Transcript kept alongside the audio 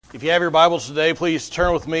If you have your Bibles today, please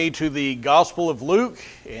turn with me to the Gospel of Luke.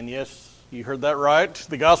 And yes, you heard that right.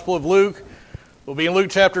 The Gospel of Luke will be in Luke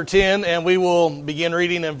chapter 10, and we will begin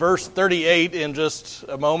reading in verse 38 in just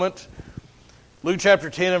a moment. Luke chapter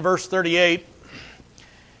 10 and verse 38.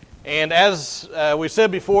 And as we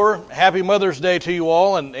said before, happy Mother's Day to you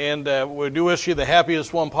all, and we do wish you the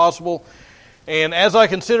happiest one possible. And as I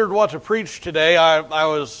considered what to preach today, I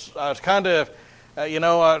was kind of I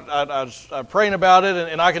was praying about it,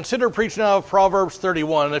 and I considered preaching out of Proverbs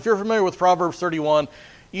 31. And if you're familiar with Proverbs 31,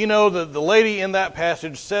 you know that the lady in that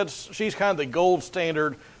passage says she's kind of the gold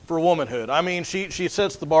standard for womanhood. I mean, she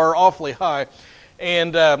sets the bar awfully high.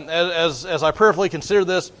 And as I prayerfully considered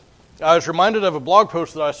this, I was reminded of a blog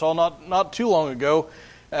post that I saw not too long ago,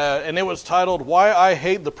 and it was titled, "Why I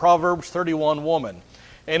Hate the Proverbs 31 Woman."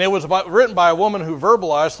 And it was written by a woman who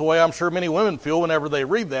verbalized the way I'm sure many women feel whenever they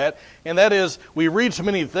read that, and that is, we read so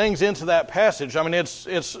many things into that passage. I mean, it's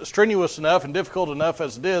strenuous enough and difficult enough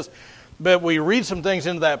as it is, but we read some things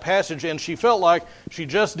into that passage, and she felt like she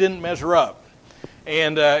just didn't measure up.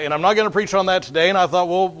 And I'm not going to preach on that today, and I thought,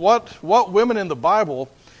 well, what women in the Bible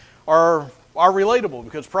are relatable?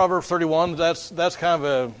 Because Proverbs 31, that's kind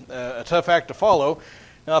of a tough act to follow.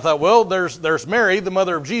 And I thought, well, there's Mary, the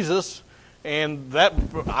mother of Jesus. And that,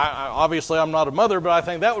 obviously I'm not a mother, but I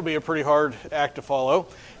think that would be a pretty hard act to follow.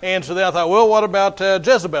 And so then I thought, well, what about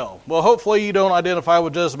Jezebel? Well, hopefully you don't identify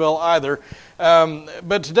with Jezebel either.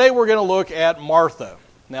 But today we're going to look at Martha.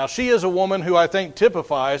 Now, she is a woman who I think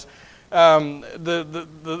typifies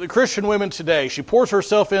the Christian women today. She pours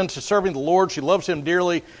herself into serving the Lord. She loves Him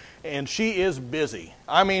dearly. And she is busy.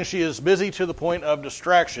 I mean, she is busy to the point of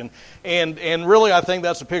distraction. And really, I think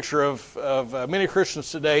that's a picture of many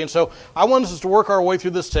Christians today. And so I want us to work our way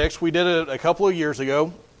through this text. We did it a couple of years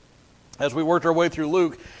ago as we worked our way through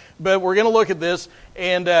Luke. But we're going to look at this.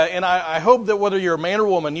 And I hope that whether you're a man or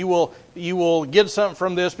woman, you will get something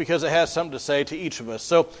from this because it has something to say to each of us.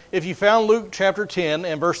 So if you found Luke chapter 10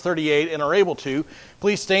 and verse 38 and are able to,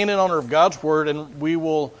 please stand in honor of God's word, and we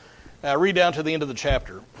will read down to the end of the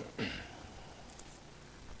chapter.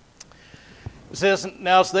 It says,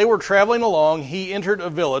 "Now as they were traveling along, he entered a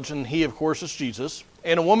village," and he, of course, is Jesus,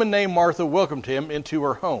 "and a woman named Martha welcomed him into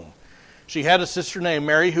her home. She had a sister named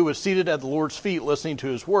Mary who was seated at the Lord's feet listening to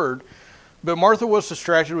his word. But Martha was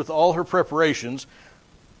distracted with all her preparations,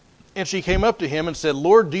 and she came up to him and said,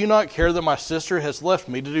 'Lord, do you not care that my sister has left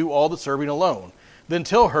me to do all the serving alone? Then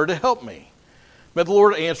tell her to help me.' But the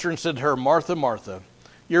Lord answered and said to her, 'Martha, Martha,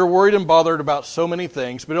 you're worried and bothered about so many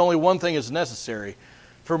things, but only one thing is necessary.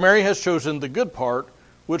 For Mary has chosen the good part,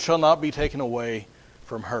 which shall not be taken away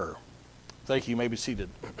from her.'" Thank you. You may be seated.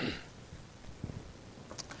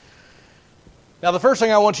 Now, the first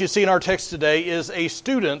thing I want you to see in our text today is a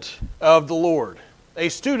student of the Lord. A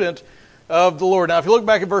student of the Lord. Now, if you look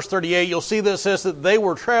back at verse 38, you'll see that it says that they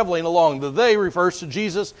were traveling along. The "they" refers to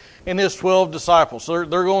Jesus and his 12 disciples. So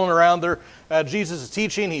they're going around. Jesus is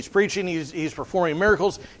teaching, he's preaching, he's performing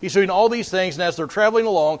miracles, he's doing all these things, and as they're traveling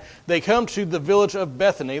along, they come to the village of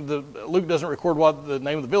Bethany. Luke doesn't record what the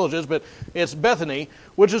name of the village is, but it's Bethany,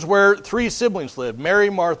 which is where 3 siblings lived: Mary,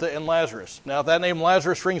 Martha, and Lazarus. Now, if that name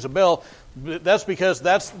Lazarus rings a bell, that's because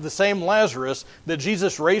that's the same Lazarus that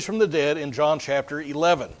Jesus raised from the dead in John chapter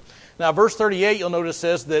 11. Now, verse 38, you'll notice,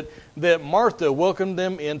 says that Martha welcomed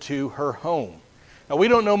them into her home. Now, we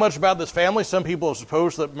don't know much about this family. Some people have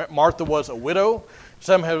supposed that Martha was a widow.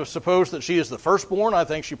 Some have supposed that she is the firstborn. I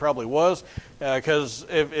think she probably was, because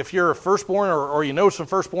if you're a firstborn or you know some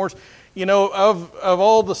firstborns, you know, of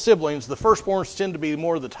all the siblings, the firstborns tend to be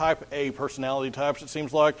more the type A personality types, it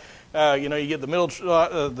seems like. You get the middle,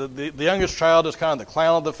 the youngest child is kind of the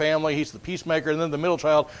clown of the family. He's the peacemaker, and then the middle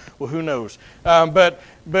child, well, who knows? But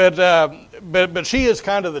she is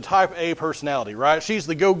kind of the type A personality, right? She's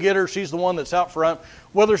the go-getter. She's the one that's out front.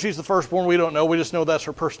 Whether she's the firstborn, we don't know. We just know that's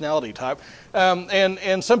her personality type.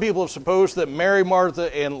 And some people have supposed that Mary,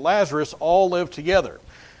 Martha, and Lazarus all lived together.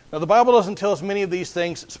 Now, the Bible doesn't tell us many of these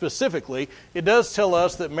things specifically. It does tell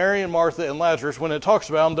us that Mary and Martha and Lazarus, when it talks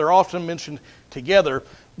about them, they're often mentioned together.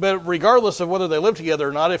 But regardless of whether they live together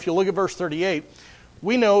or not, if you look at verse 38,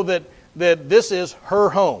 we know that this is her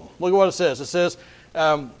home. Look at what it says. It says,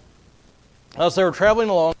 as they were traveling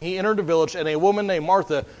along, he entered a village, and a woman named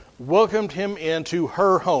Martha welcomed him into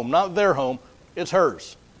her home. Not their home, it's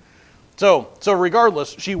hers. So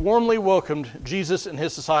regardless, she warmly welcomed Jesus and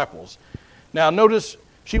his disciples. Now, notice,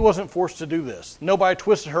 she wasn't forced to do this. Nobody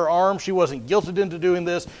twisted her arm. She wasn't guilted into doing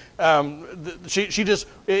this.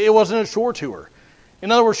 It wasn't a chore to her.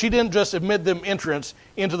 In other words, she didn't just admit them entrance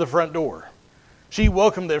into the front door. She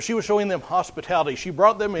welcomed them. She was showing them hospitality. She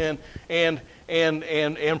brought them in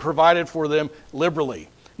and provided for them liberally.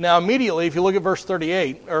 Now immediately, if you look at verse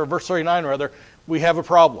 38, or verse 39 rather, we have a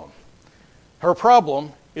problem. Her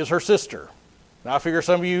problem is her sister. Now I figure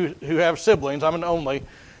some of you who have siblings, I'm an only,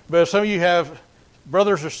 but if some of you have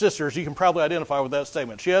brothers or sisters, you can probably identify with that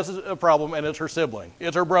statement. She has a problem, and it's her sibling.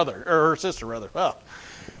 It's her brother, or her sister rather. Oh.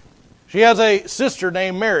 She has a sister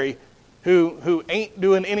named Mary who ain't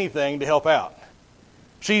doing anything to help out.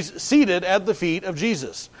 She's seated at the feet of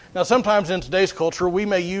Jesus. Now, sometimes in today's culture, we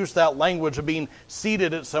may use that language of being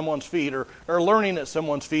seated at someone's feet or learning at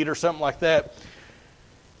someone's feet or something like that.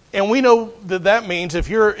 And we know that means if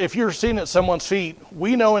you're sitting at someone's feet,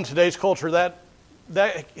 we know in today's culture that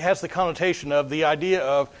has the connotation of the idea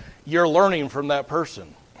of you're learning from that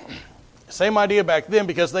person. Same idea back then,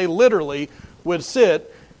 because they literally would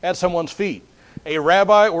sit at someone's feet. A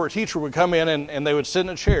rabbi or a teacher would come in and they would sit in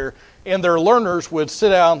a chair, and their learners would sit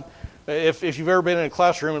down. If you've ever been in a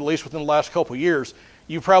classroom, at least within the last couple of years,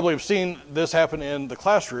 you probably have seen this happen in the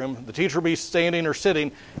classroom. The teacher would be standing or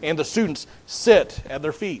sitting, and the students sit at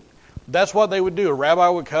their feet. That's what they would do. A rabbi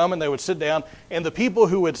would come and they would sit down, and the people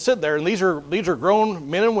who would sit there, and these are grown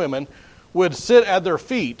men and women, would sit at their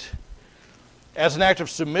feet as an act of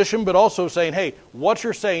submission, but also saying, hey, what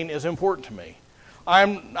you're saying is important to me.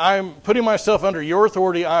 I'm putting myself under your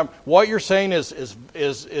authority. What you're saying is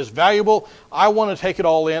valuable. I want to take it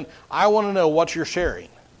all in. I want to know what you're sharing.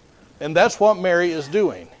 And that's what Mary is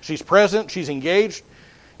doing. She's present, she's engaged,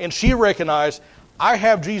 and she recognized, I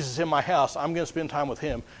have Jesus in my house. I'm going to spend time with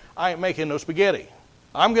him. I ain't making no spaghetti.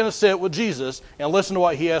 I'm going to sit with Jesus and listen to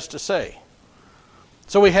what he has to say.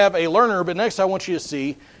 So we have a learner, but next I want you to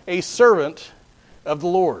see a servant of the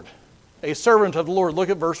Lord. A servant of the Lord. Look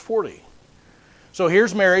at verse 40. So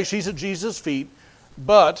here's Mary, she's at Jesus' feet,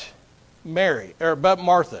 but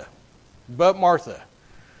Martha.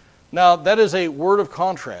 Now that is a word of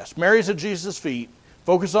contrast. Mary's at Jesus' feet,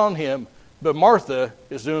 focus on him, but Martha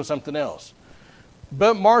is doing something else.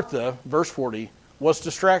 But Martha, verse 40, was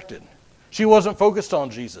distracted. She wasn't focused on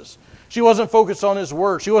Jesus. She wasn't focused on his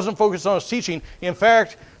word. She wasn't focused on his teaching. In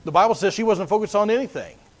fact, the Bible says she wasn't focused on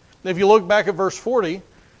anything. If you look back at verse 40,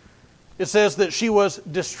 it says that she was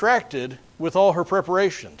distracted with all her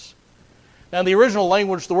preparations. Now, in the original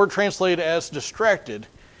language, the word translated as distracted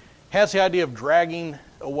has the idea of dragging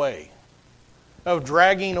away. Of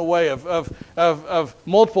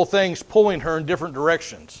multiple things pulling her in different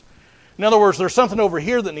directions. In other words, there's something over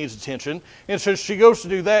here that needs attention, and so she goes to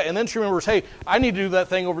do that, and then she remembers, hey, I need to do that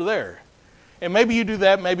thing over there. And maybe you do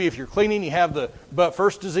that, maybe if you're cleaning, you have the but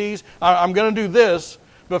first disease. I'm going to do this,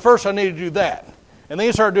 but first I need to do that. And then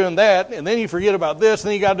you start doing that, and then you forget about this, and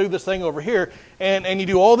then you got to do this thing over here, and you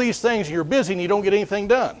do all these things, and you're busy, and you don't get anything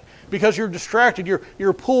done because you're distracted.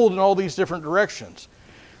 You're pulled in all these different directions.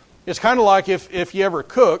 It's kind of like if you ever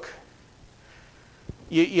cook,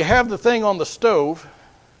 you have the thing on the stove,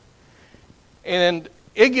 and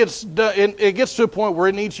it gets to a point where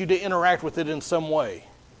it needs you to interact with it in some way.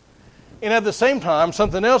 And at the same time,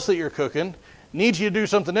 something else that you're cooking needs you to do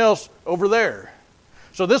something else over there.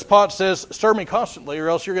 So this pot says, stir me constantly, or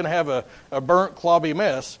else you're going to have a burnt, clobby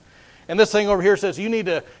mess. And this thing over here says, you need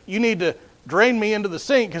to drain me into the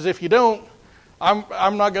sink, because if you don't,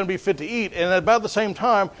 I'm not going to be fit to eat. And at about the same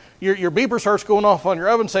time, your beeper starts going off on your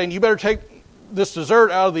oven saying, you better take this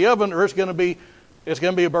dessert out of the oven, or it's going to be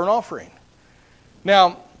a burnt offering.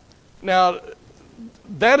 Now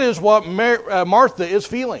that is what Martha is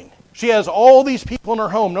feeling. She has all these people in her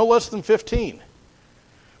home, no less than 15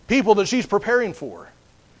 people that she's preparing for.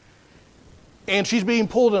 And she's being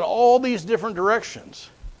pulled in all these different directions.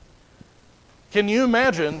 Can you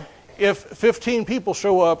imagine if 15 people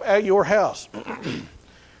show up at your house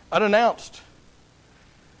unannounced?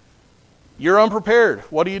 You're unprepared.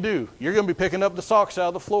 What do? You're going to be picking up the socks out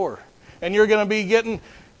of the floor. And you're going to be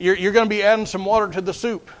you're going to be adding some water to the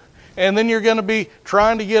soup. And then you're going to be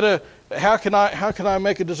trying to get how can I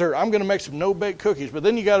make a dessert? I'm going to make some no-bake cookies. But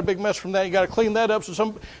then you got a big mess from that. You got to clean that up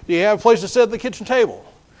so you have a place to sit at the kitchen table.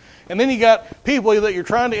 And then you got people that you're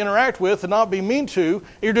trying to interact with and not be mean to.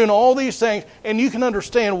 You're doing all these things, and you can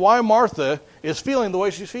understand why Martha is feeling the way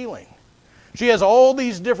she's feeling. She has all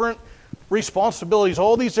these different responsibilities,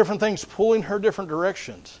 all these different things pulling her different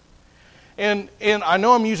directions. And I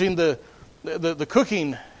know I'm using the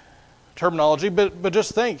cooking terminology, but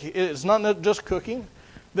just think, it's not just cooking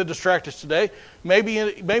that distracts us today.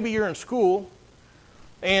 Maybe you're in school,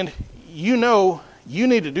 and you know you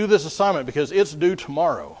need to do this assignment because it's due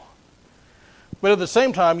tomorrow. But at the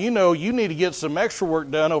same time, you know you need to get some extra work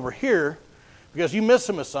done over here because you missed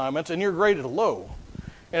some assignments and you're graded low.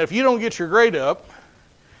 And if you don't get your grade up,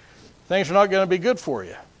 things are not going to be good for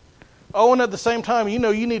you. Oh, and at the same time, you know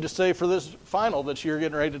you need to stay for this final that you're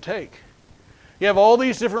getting ready to take. You have all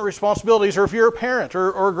these different responsibilities, or if you're a parent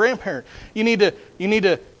or a grandparent, you need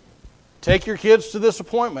to take your kids to this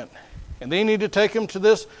appointment, and then you need to take them to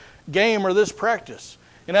this game or this practice.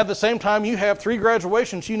 And at the same time, you have 3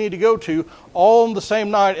 graduations you need to go to all on the same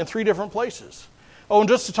night in 3 different places. Oh, and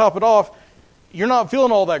just to top it off, you're not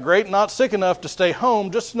feeling all that great, not sick enough to stay home,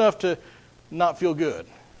 just enough to not feel good.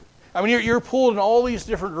 I mean, you're pulled in all these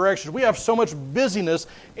different directions. We have so much busyness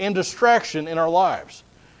and distraction in our lives.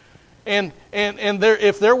 And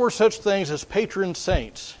if there were such things as patron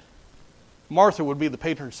saints, Martha would be the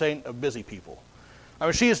patron saint of busy people. I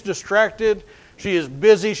mean, she is distracted, she is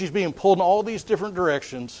busy, she's being pulled in all these different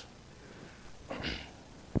directions.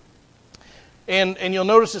 And you'll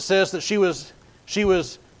notice it says that she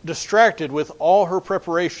was distracted with all her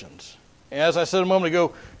preparations. And as I said a moment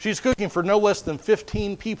ago, she's cooking for no less than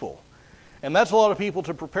 15 people. And that's a lot of people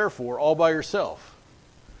to prepare for all by herself.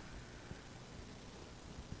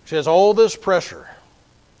 She has all this pressure.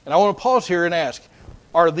 And I want to pause here and ask,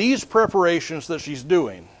 are these preparations that she's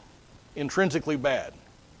doing intrinsically bad?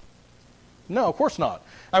 No, of course not.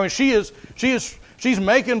 I mean, she's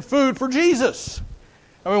making food for Jesus.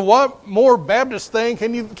 I mean, what more Baptist thing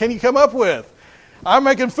can you come up with? I'm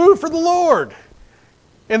making food for the Lord.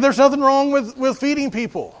 And there's nothing wrong with feeding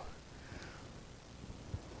people.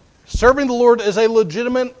 Serving the Lord is a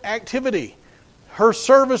legitimate activity. Her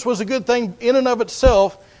service was a good thing in and of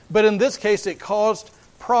itself, but in this case it caused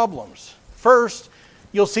problems. First,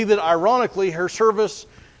 you'll see that ironically her service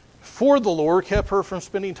for the Lord kept her from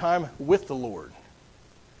spending time with the Lord.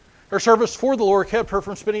 Her service for the Lord kept her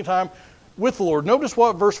from spending time with the Lord. Notice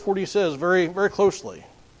what verse 40 says very, very closely.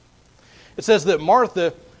 It says that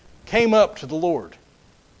Martha came up to the Lord.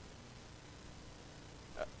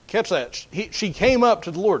 Catch that. She came up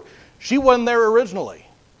to the Lord. She wasn't there originally.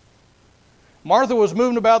 Martha was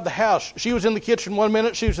moving about the house. She was in the kitchen one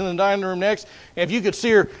minute, she was in the dining room next. And if you could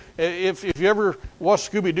see her, if you ever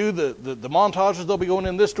watch Scooby-Doo, the montages, they'll be going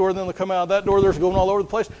in this door, then they'll come out that door, they're going all over the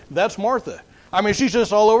place. That's Martha. I mean, she's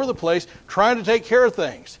just all over the place trying to take care of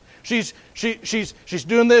things. She's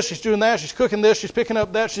doing this, she's doing that, she's cooking this, she's picking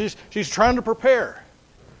up that, she's trying to prepare.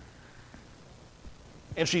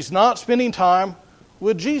 And she's not spending time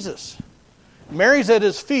with Jesus. Mary's at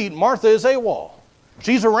his feet, Martha is AWOL.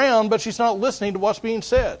 She's around, but she's not listening to what's being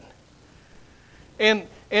said. And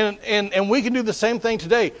we can do the same thing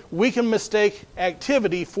today. We can mistake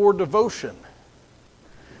activity for devotion.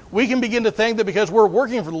 We can begin to think that because we're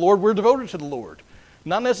working for the Lord, we're devoted to the Lord.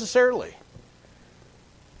 Not necessarily.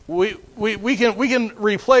 We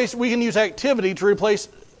can use activity to replace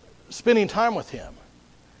spending time with Him.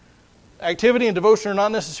 Activity and devotion are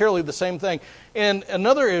not necessarily the same thing. And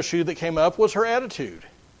another issue that came up was her attitude.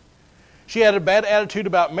 She had a bad attitude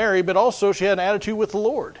about Mary, but also she had an attitude with the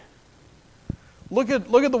Lord. Look at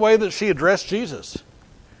the way that she addressed Jesus.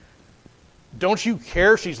 Don't you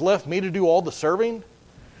care she's left me to do all the serving?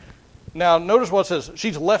 Now, notice what it says.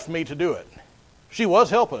 She's left me to do it. She was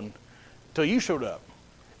helping until you showed up.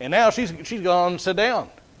 And now she's gone and sat down.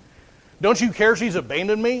 Don't you care she's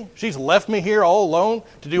abandoned me? She's left me here all alone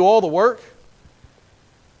to do all the work?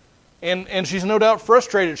 And she's no doubt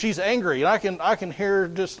frustrated. She's angry. And I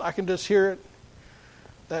can just hear it.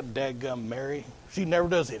 That dadgum Mary. She never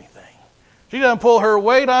does anything. She doesn't pull her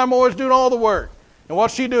weight. I'm always doing all the work. And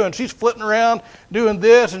what's she doing? She's flitting around doing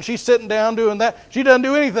this, and she's sitting down doing that. She doesn't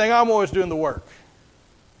do anything. I'm always doing the work.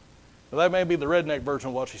 Well, that may be the redneck version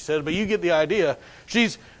of what she said, but you get the idea.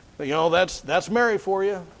 That's Mary for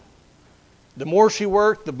you. The more she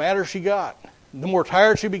worked, the madder she got. The more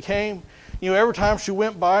tired she became. Every time she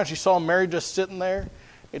went by and she saw Mary just sitting there,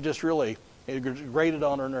 it grated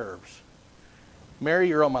on her nerves. Mary,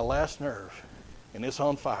 you're on my last nerve, and it's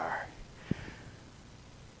on fire.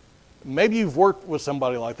 Maybe you've worked with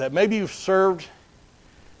somebody like that. Maybe you've served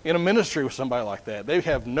in a ministry with somebody like that. They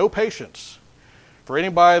have no patience for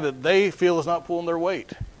anybody that they feel is not pulling their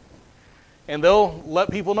weight. And they'll let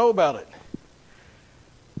people know about it.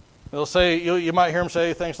 They'll say, you might hear them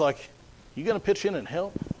say things like, you going to pitch in and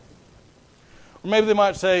help? Or maybe they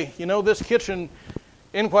might say, this kitchen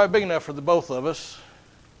isn't quite big enough for the both of us.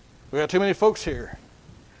 We got too many folks here.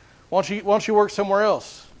 Why don't you work somewhere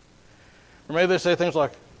else? Or maybe they say things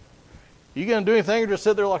like, you going to do anything or just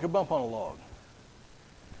sit there like a bump on a log?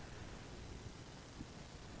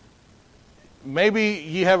 Maybe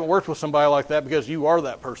you haven't worked with somebody like that because you are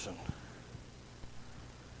that person.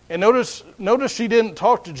 And notice she didn't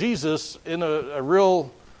talk to Jesus in a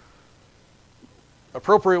real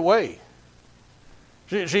appropriate way.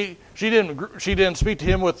 She didn't speak to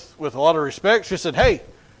him with a lot of respect. She said, "Hey,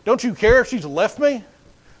 don't you care if she's left me?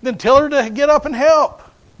 Then tell her to get up and help."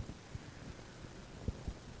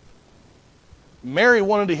 Mary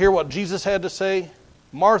wanted to hear what Jesus had to say.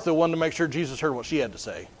 Martha wanted to make sure Jesus heard what she had to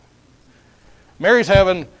say. Mary's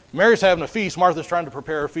having a feast. Martha's trying to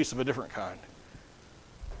prepare a feast of a different kind.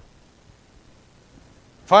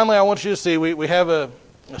 Finally, I want you to see, we have a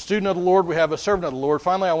student of the Lord, we have a servant of the Lord.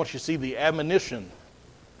 Finally, I want you to see the admonition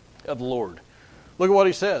of the Lord. Look at what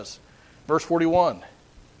he says. Verse 41.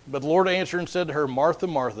 But the Lord answered and said to her, Martha,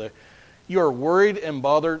 Martha, you are worried and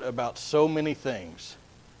bothered about so many things.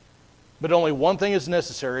 But only one thing is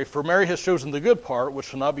necessary, for Mary has chosen the good part, which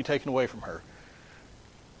shall not be taken away from her.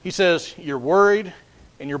 He says, you're worried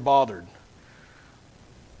and you're bothered.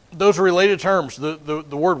 Those are related terms. The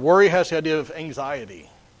word worry has the idea of anxiety,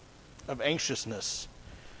 of anxiousness.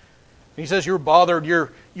 And he says you're bothered,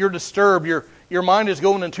 you're disturbed, your mind is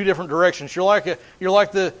going in two different directions. You're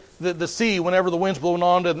like the sea whenever the wind's blowing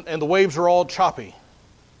on and the waves are all choppy.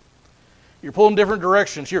 You're pulling different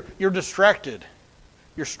directions. You're distracted.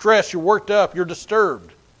 You're stressed. You're worked up. You're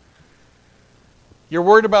disturbed. You're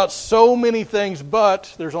worried about so many things,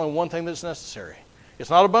 but there's only one thing that's necessary. It's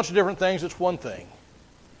not a bunch of different things. It's one thing.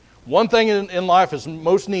 One thing in life is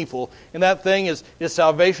most needful, and that thing is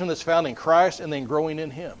salvation that's found in Christ and then growing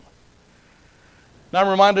in Him. Now I'm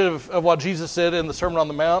reminded of what Jesus said in the Sermon on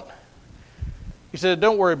the Mount. He said,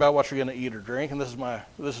 don't worry about what you're going to eat or drink, and this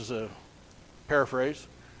is a paraphrase.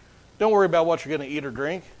 Don't worry about what you're going to eat or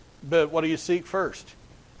drink, but what do you seek first?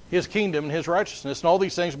 His kingdom and His righteousness, and all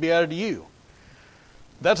these things will be added to you.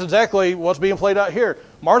 That's exactly what's being played out here.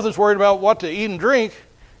 Martha's worried about what to eat and drink,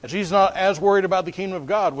 and she's not as worried about the kingdom of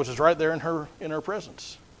God, which is right there in her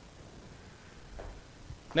presence.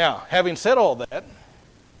 Now, having said all that,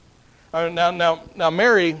 now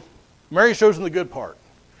Mary's chosen the good part.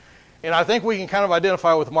 And I think we can kind of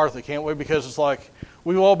identify with Martha, can't we? Because it's like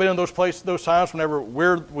we've all been in those times whenever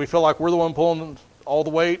we feel like we're the one pulling all the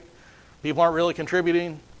weight. People aren't really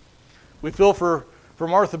contributing. We feel for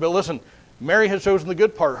Martha, but listen, Mary has chosen the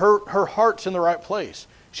good part. Her heart's in the right place.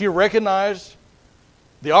 She recognized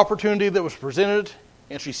the opportunity that was presented,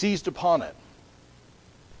 and she seized upon it.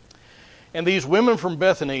 And these women from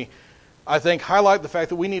Bethany, I think, highlight the fact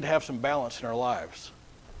that we need to have some balance in our lives.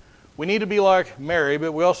 We need to be like Mary,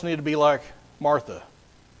 but we also need to be like Martha.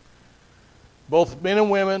 Both men and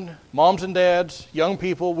women, moms and dads, young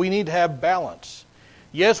people, we need to have balance.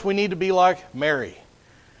 Yes, we need to be like Mary.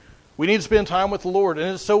 We need to spend time with the Lord,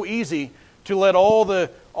 and it's so easy to let all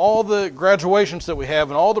the graduations that we have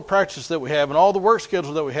and all the practices that we have and all the work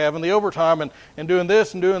schedule that we have and the overtime and doing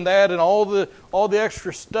this and doing that and all the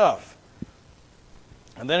extra stuff.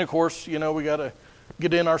 And then, of course, we got to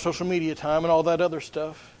get in our social media time and all that other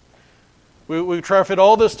stuff. We try to fit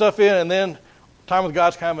all this stuff in, and then time with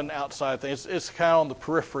God's kind of an outside thing. It's kind of on the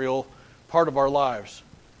peripheral part of our lives.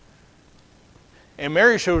 And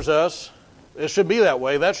Mary shows us it should be that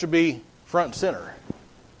way. That should be front and center.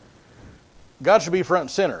 God should be front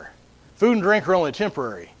and center. Food and drink are only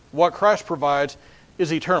temporary. What Christ provides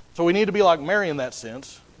is eternal. So we need to be like Mary in that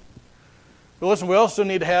sense. But listen, we also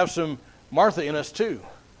need to have some Martha in us too.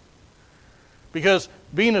 Because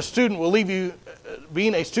being a student will lead you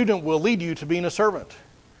to being a servant.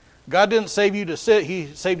 God didn't save you to sit, He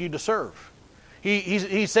saved you to serve.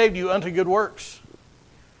 He saved you unto good works.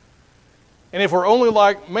 And if we're only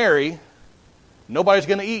like Mary, nobody's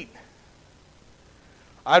going to eat.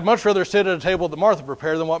 I'd much rather sit at a table that Martha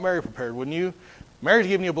prepared than what Mary prepared, wouldn't you? Mary's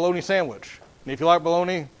giving you a bologna sandwich. And if you like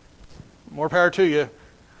bologna, more power to you.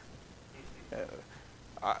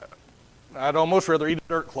 I'd almost rather eat a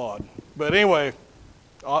dirt clod. But anyway,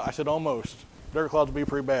 I said almost. Dirt clods would be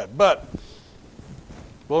pretty bad. But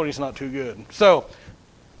bologna's not too good. So,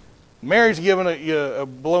 Mary's giving you a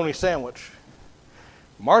bologna sandwich.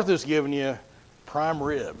 Martha's giving you prime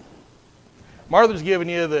rib. Martha's giving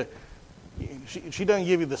you she doesn't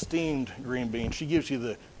give you the steamed green beans. She gives you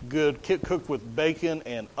the good cooked with bacon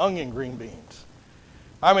and onion green beans.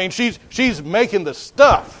 I mean, she's making the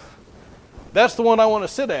stuff. That's the one I want to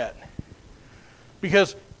sit at.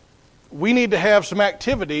 Because we need to have some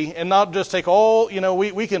activity and not just take all,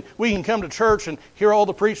 we can come to church and hear all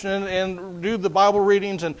the preaching and do the Bible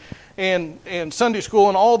readings and Sunday school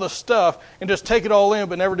and all the stuff and just take it all in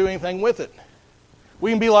but never do anything with it. We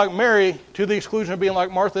can be like Mary to the exclusion of being like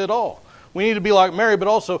Martha at all. We need to be like Mary but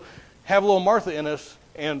also have a little Martha in us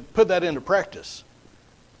and put that into practice.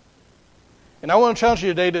 And I want to challenge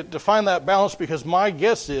you today to find that balance, because my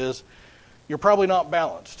guess is you're probably not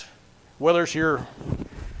balanced. Whether it's your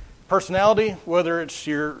personality, whether it's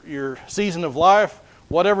your season of life,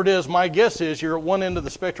 whatever it is, my guess is you're at one end of the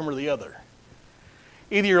spectrum or the other.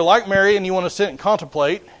 Either you're like Mary and you want to sit and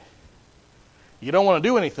contemplate, you don't want to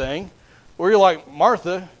do anything, or you're like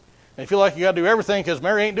Martha and feel like you got to do everything because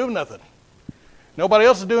Mary ain't doing nothing. Nobody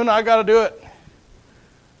else is doing it, I got to do it.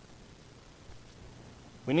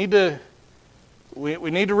 We need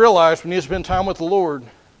to realize we need to spend time with the Lord,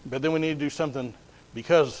 but then we need to do something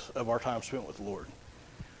because of our time spent with the Lord.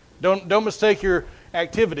 Don't mistake your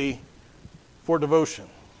activity for devotion.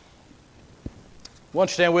 Why don't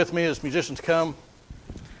you stand with me as musicians come?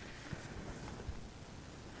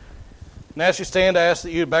 And as you stand, I ask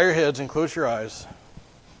that you bow your heads and close your eyes.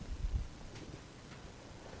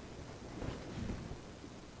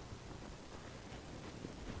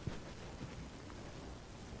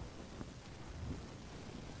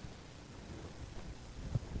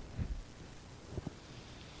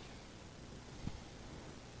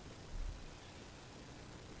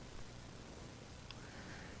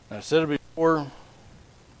 I said it before,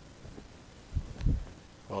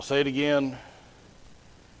 I'll say it again.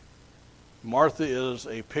 Martha is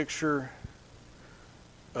a picture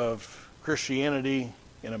of Christianity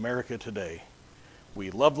in America today.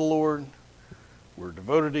 We love the Lord, we're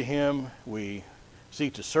devoted to Him, we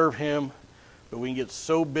seek to serve Him, but we can get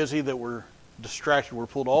so busy that we're distracted. We're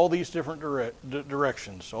pulled all these different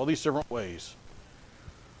directions, all these different ways.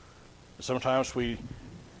 Sometimes we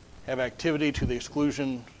have activity to the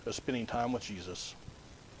exclusion of spending time with Jesus.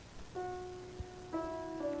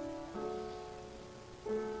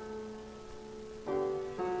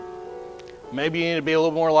 Maybe you need to be a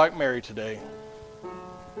little more like Mary today.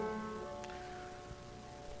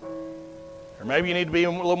 Or maybe you need to be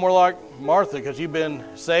a little more like Martha because you've been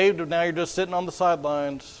saved and now you're just sitting on the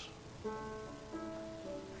sidelines.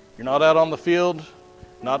 You're not out on the field,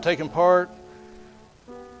 not taking part.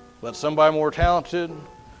 Let somebody more talented,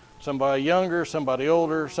 somebody younger, somebody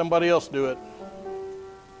older, somebody else do it.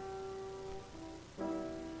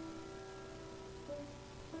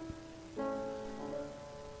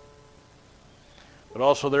 But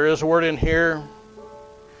also there is a word in here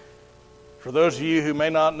for those of you who may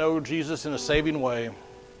not know Jesus in a saving way.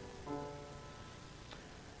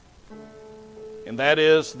 And that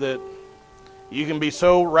is that you can be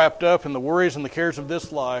so wrapped up in the worries and the cares of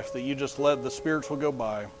this life that you just let the spiritual go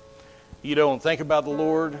by. You don't think about the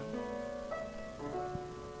Lord.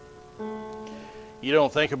 You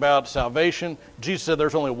don't think about salvation. Jesus said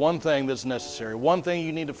there's only one thing that's necessary, one thing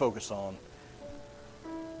you need to focus on.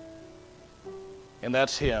 And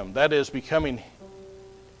that's Him. That is becoming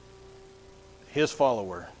His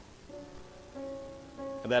follower.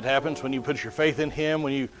 And that happens when you put your faith in Him,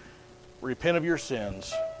 when you repent of your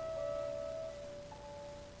sins.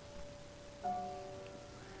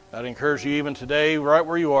 I'd encourage you even today, right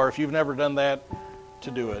where you are, if you've never done that,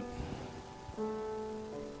 to do it.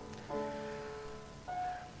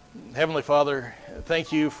 Heavenly Father,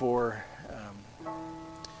 thank you for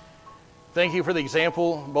the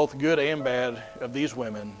example, both good and bad, of these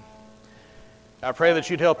women. I pray that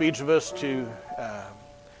you'd help each of us to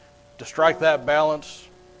strike that balance,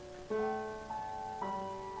 to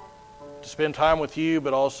spend time with you,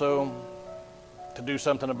 but also to do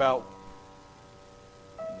something about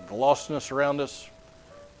the lostness around us,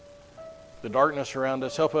 the darkness around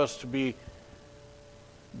us. Help us to be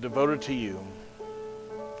devoted to you.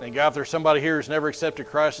 And God, if there's somebody here who's never accepted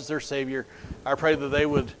Christ as their Savior, I pray that they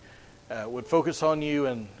would focus on you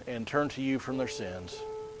and turn to you from their sins.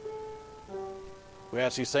 We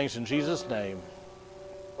ask these things in Jesus' name.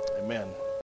 Amen.